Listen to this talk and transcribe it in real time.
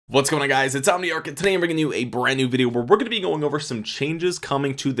What's going on, guys? It's Omniarch, and today I'm bringing you a brand new video where we're going to be going over some changes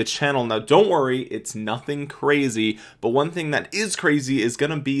coming to the channel. Now don't worry, it's nothing crazy, but one thing that is crazy is going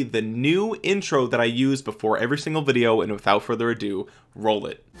to be the new intro that I use before every single video. And without further ado, roll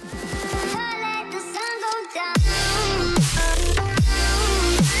it.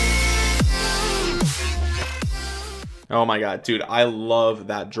 Oh my god, dude, I love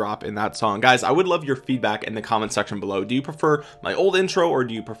that drop in that song. Guys, I would love your feedback in the comment section below. Do you prefer my old intro or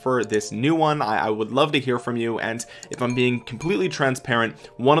do you prefer this new one? I would love to hear from you. And if I'm being completely transparent,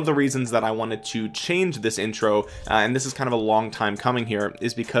 one of the reasons that I wanted to change this intro, and this is kind of a long time coming here,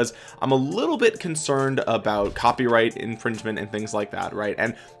 is because I'm a little bit concerned about copyright infringement and things like that, right?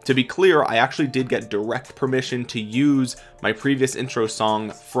 And to be clear, I actually did get direct permission to use my previous intro song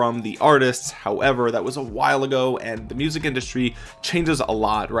from the artists. However, that was a while ago, and the music industry changes a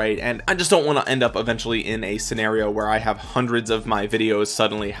lot, right? And I just don't want to end up eventually in a scenario where I have hundreds of my videos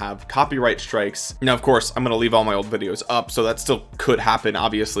suddenly have copyright strikes. Now, of course, I'm going to leave all my old videos up, so that still could happen,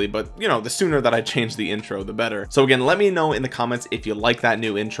 obviously, but you know, the sooner that I change the intro, the better. So again, let me know in the comments if you like that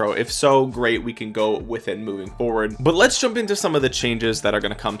new intro. If so, great, we can go with it moving forward. But let's jump into some of the changes that are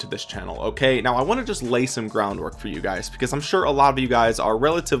going to come to this channel. Okay, now I want to just lay some groundwork for you guys, because I'm sure a lot of you guys are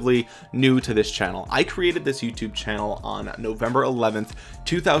relatively new to this channel. I created this YouTube channel on November 11th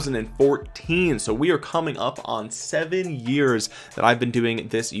 2014, so we are coming up on 7 years that I've been doing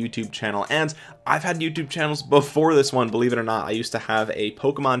this YouTube channel. And I've had YouTube channels before this one, believe it or not. I used to have a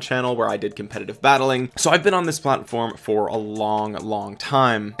Pokemon channel where I did competitive battling, so I've been on this platform for a long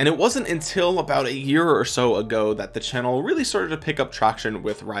time. And it wasn't until about a year or so ago that the channel really started to pick up traction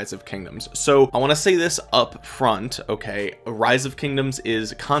with Rise of Kingdoms. So I want to say this up front, okay? Rise of Kingdoms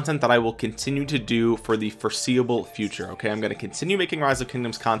is content that I will continue to do for the foreseeable future. Okay, I'm going to continue making Rise of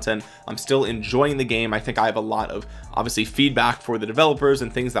Kingdoms content. I'm still enjoying the game. I think I have a lot of obviously feedback for the developers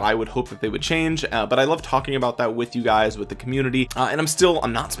and things that I would hope that they would change, but I love talking about that with you guys, with the community. And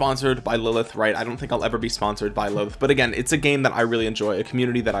I'm not sponsored by Lilith, right? I don't think I'll ever be sponsored by Lilith, but again, it's a game that I really enjoy, a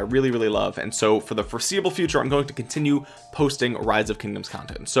community that I really love. And so for the foreseeable future, I'm going to continue posting Rise of Kingdoms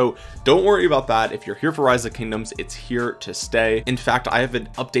content. So don't worry about that. If you're here for Rise of Kingdoms, it's here to stay. In fact, I have an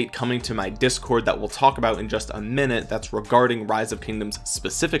update coming to my Discord that we'll talk about in just a minute that's regarding Rise of Kingdoms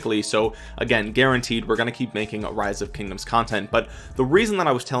specifically. So again, guaranteed, we're going to keep making a Rise of Kingdoms content. But the reason that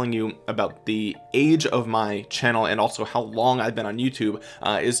I was telling you about the age of my channel and also how long I've been on YouTube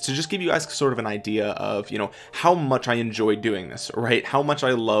is to just give you guys sort of an idea of, you know, how much I enjoy doing this, right? How much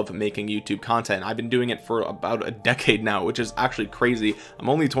I love making YouTube content. I've been doing it for about a decade now, which is actually crazy. I'm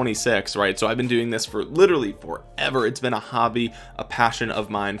only 26, right? So I've been doing this for literally forever. It's been a hobby, a passion of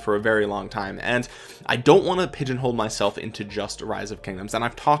mine for a very long time. And I don't want to pigeonhole myself into just Rise of Kingdoms. And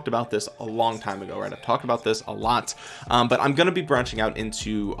I've talked about this a long time ago, right? I've talked about this a lot, but I'm going to be branching out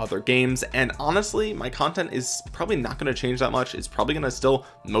into other games. And honestly, my content is probably not going to change that much. It's probably going to still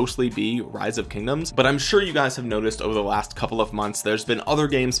mostly be Rise of Kingdoms, but I'm sure you guys have noticed over the last couple of months, there's been other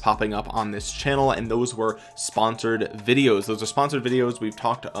games popping up on this channel, and those were sponsored videos. Those are sponsored videos. We've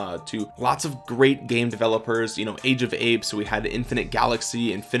talked to lots of great game developers, you know, Age of Apes, we had Infinite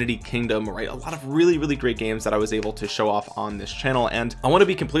Galaxy, Infinity Kingdom, right? A lot of really great games that I was able to show off on this channel. And I want to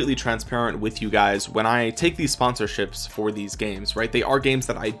be completely transparent with you guys when I take these sponsorships for these games, right? They are games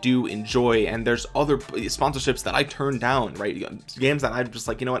that I do enjoy, and there's other sponsorships that I turn down, right? Games that I'm just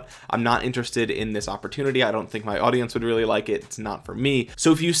like, you know what, I'm not interested in this opportunity. I don't think my audience would really like it. It's not for me.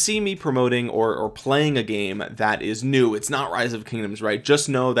 So if you see me promoting or playing a game that is new, it's not Rise of Kingdoms, right? Just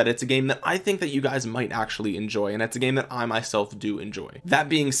know that it's a game that I think that you guys might actually enjoy, and it's a game that I myself do enjoy. That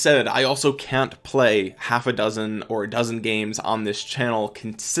being said, I also can't play half a dozen or a dozen games on this channel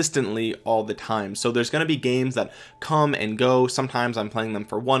consistently all the time. So there's going to be games that come and go. Sometimes I'm playing them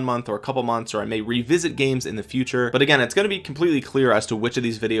for 1 month or a couple months, or I may revisit games in the future. But again, it's going to be completely clear as to which of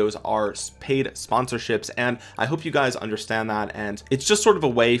these videos are paid sponsorships, and I hope you guys understand that. And it's just sort of a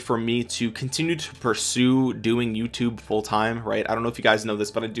way for me to continue to pursue doing YouTube full time, right? I don't know if you guys know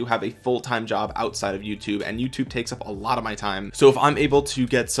this, but I do have a full-time job outside of YouTube, and YouTube takes up a lot of my time. So if I'm able to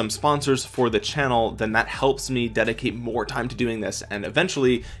get some sponsors for the channel, then that helps me dedicate more time to doing this. And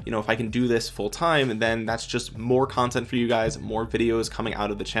eventually, you know, if I can do this full time, then that's just more content for you guys, more videos coming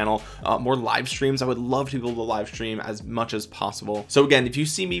out of the channel, more live streams. I would love to be able to live stream as much as possible. So again, if you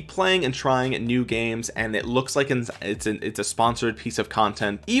see me playing and trying new games and it looks like it's a sponsored piece of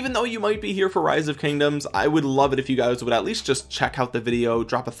content, even though you might be here for Rise of Kingdoms, I would love it if you guys would at least just check out the video,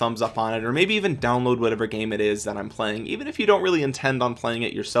 drop a thumbs up on it, or maybe even download whatever game it is that I'm playing. Even if you don't really intend on playing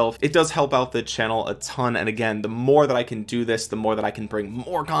it yourself, it does help out the channel a ton. And again, the more that I can do this, the more that I can bring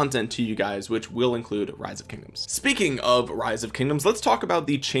more content to you guys, which will include Rise of Kingdoms. Speaking of Rise of Kingdoms, let's talk about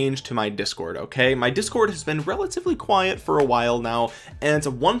the change to my Discord. Okay, my Discord has been relatively quiet for a while now, and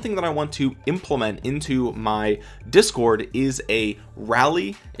one thing that I want to implement into my Discord is a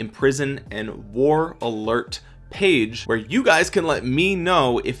rally, imprison, and war alert page where you guys can let me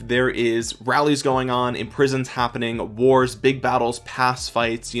know if there is rallies going on, imprisons happening, wars, big battles, pass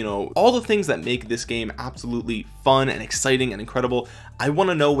fights, you know, all the things that make this game absolutely fun and exciting and incredible. I want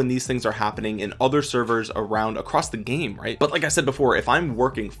to know when these things are happening in other servers around across the game, right? But like I said before, if I'm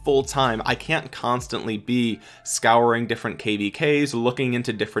working full time, I can't constantly be scouring different KVKs, looking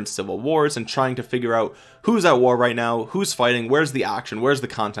into different civil wars and trying to figure out who's at war right now, who's fighting, where's the action, where's the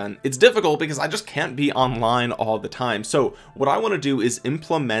content. It's difficult because I just can't be online all the time. So what I want to do is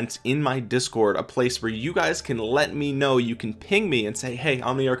implement in my Discord a place where you guys can let me know. You can ping me and say, hey,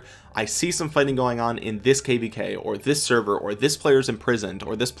 Omniarch, I see some fighting going on in this KVK or this server, or this player's imprisoned,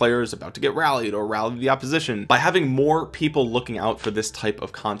 or this player is about to get rallied or rally the opposition. By having more people looking out for this type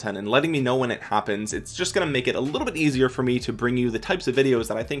of content and letting me know when it happens, it's just going to make it a little bit easier for me to bring you the types of videos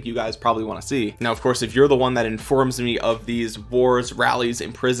that I think you guys probably want to see. Now, of course, if you're the one that informs me of these wars, rallies,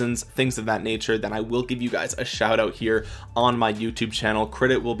 imprisons, things of that nature, then I will give you guys a shout out here on my YouTube channel.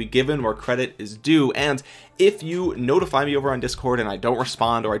 Credit will be given where credit is due. And if you notify me over on Discord and I don't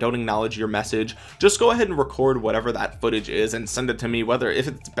respond or I don't acknowledge your message, just go ahead and record whatever that footage is and send it to me, whether if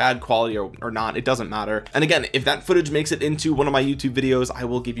it's bad quality or not, it doesn't matter. And again, if that footage makes it into one of my YouTube videos, I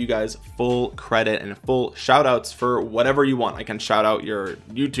will give you guys full credit and full shout outs for whatever you want. I can shout out your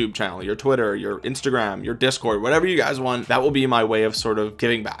YouTube channel, your Twitter, your Instagram, your Discord, whatever you guys want. That will be my way of sort of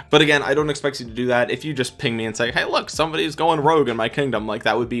giving back. But again, I don't expect you to do that. If you just ping me and say, hey, look, somebody's going rogue in my kingdom, like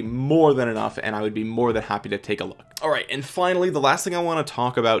that would be more than enough, and I would be more than happy to take a look. All right, and finally, the last thing I want to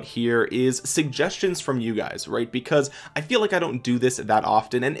talk about here is suggestions from you guys, right? Because I feel like I don't do this that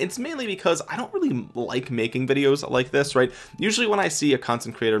often, and it's mainly because I don't really like making videos like this, right? Usually when I see a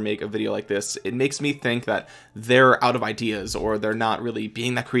content creator make a video like this, it makes me think that they're out of ideas, or they're not really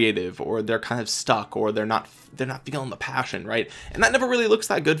being that creative, or they're kind of stuck, or they're not feeling the passion, right? And that never really looks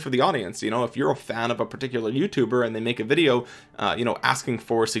that good for the audience. You know, if you're a fan of a particular YouTuber and they make a video, you know, asking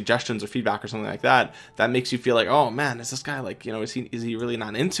for suggestions or feedback or something like that, that makes you feel like, oh man, is this guy like, you know, is he really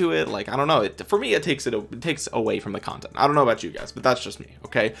not into it? Like, I don't know. For me, it takes away from the content. I don't know about you guys, but that's just me.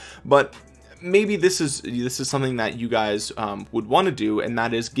 Okay. But maybe this is something that you guys would want to do, and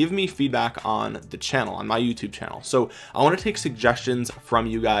that is give me feedback on the channel, on my YouTube channel. So I want to take suggestions from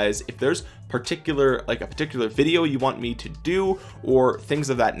you guys. If there's a particular video you want me to do, or things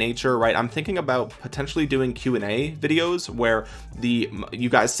of that nature, right? I'm thinking about potentially doing Q&A videos where you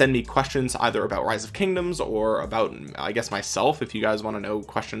guys send me questions either about Rise of Kingdoms or about, I guess, myself. If you guys want to know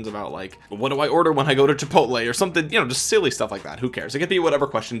questions about like, what do I order when I go to Chipotle or something, you know, just silly stuff like that. Who cares? It could be whatever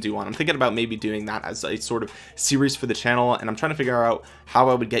questions you want. I'm thinking about maybe doing that as a sort of series for the channel, and I'm trying to figure out how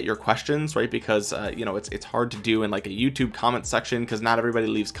I would get your questions, right? Because you know, it's hard to do in like a YouTube comment section because not everybody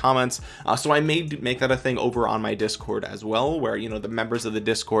leaves comments. So I may make that a thing over on my Discord as well, where, you know, the members of the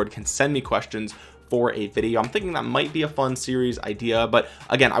Discord can send me questions for a video. I'm thinking that might be a fun series idea, but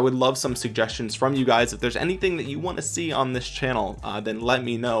again, I would love some suggestions from you guys. If there's anything that you want to see on this channel, then let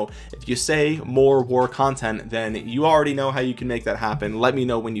me know. If you say more war content, then you already know how you can make that happen. Let me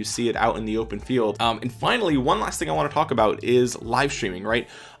know when you see it out in the open field. And finally, one last thing I want to talk about is live streaming, right?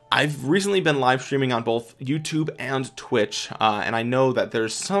 I've recently been live streaming on both YouTube and Twitch, and I know that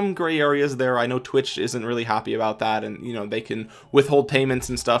there's some gray areas there. I know Twitch isn't really happy about that, and you know, they can withhold payments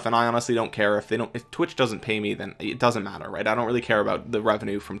and stuff, and I honestly don't care. If Twitch doesn't pay me, then it doesn't matter, right? I don't really care about the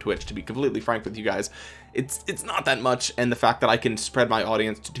revenue from Twitch, to be completely frank with you guys. It's not that much, and the fact that I can spread my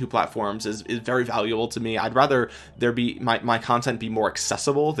audience to 2 platforms is very valuable to me. I'd rather there be my content be more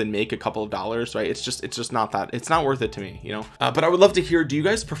accessible than make a couple of dollars, right? It's just not that, it's not worth it to me, you know. But I would love to hear, do you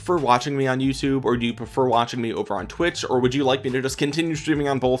guys prefer watching me on YouTube, or do you prefer watching me over on Twitch, or would you like me to just continue streaming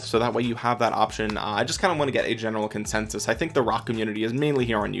on both, so that way you have that option? I just kind of want to get a general consensus. I think the rock community is mainly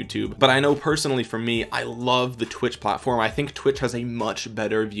here on YouTube, but I know personally for me, I love the Twitch platform. I think Twitch has a much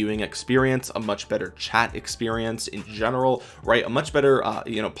better viewing experience, a much better chat experience in general, right? A much better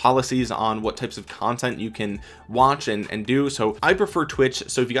you know, policies on what types of content you can watch and do. So I prefer Twitch.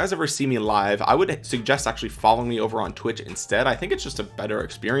 So if you guys ever see me live, I would suggest actually following me over on Twitch instead. I think it's just a better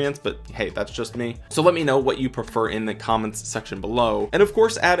experience. experience, but hey, that's just me. So let me know what you prefer in the comments section below, and of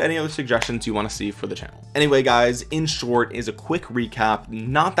course add any other suggestions you want to see for the channel. Anyway guys, in short is a quick recap.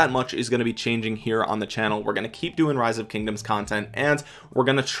 Not that much is going to be changing here on the channel. We're going to keep doing Rise of Kingdoms content, and we're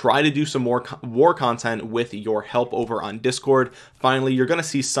going to try to do some more war content with your help over on Discord. Finally, you're going to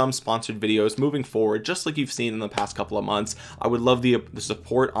see some sponsored videos moving forward, just like you've seen in the past couple of months. I would love the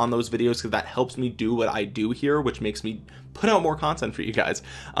support on those videos, because that helps me do what I do here, which makes me put out more content for you guys.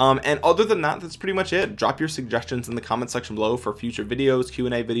 And other than that, that's pretty much it. Drop your suggestions in the comment section below for future videos,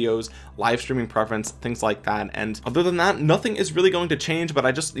 Q&A videos, live streaming preference, things like that. And other than that, nothing is really going to change, but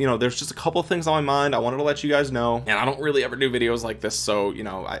I just, you know, there's just a couple of things on my mind I wanted to let you guys know, and I don't really ever do videos like this, so you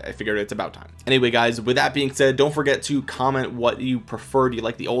know, I figured it's about time. Anyway guys, with that being said, don't forget to comment what you prefer. Do you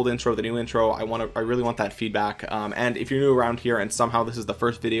like the old intro, the new intro? I really want that feedback. And if you're new around here and somehow this is the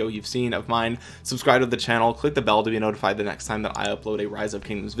first video you've seen of mine, subscribe to the channel, click the bell to be notified the next time that I upload a Rise of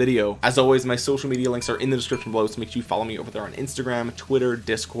Kingdoms video. As always, my social media links are in the description below, so make sure you follow me over there on Instagram, Twitter,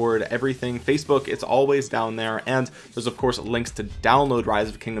 Discord, everything, Facebook, it's always down there. And there's of course links to download Rise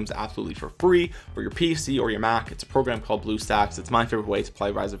of Kingdoms absolutely for free for your PC or your Mac. It's a program called BlueStacks. It's my favorite way to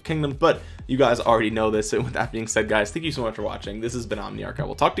play Rise of Kingdoms, but you guys already know this. And with that being said guys, thank you so much for watching. This has been Omniarch. I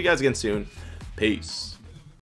will talk to you guys again soon. Peace.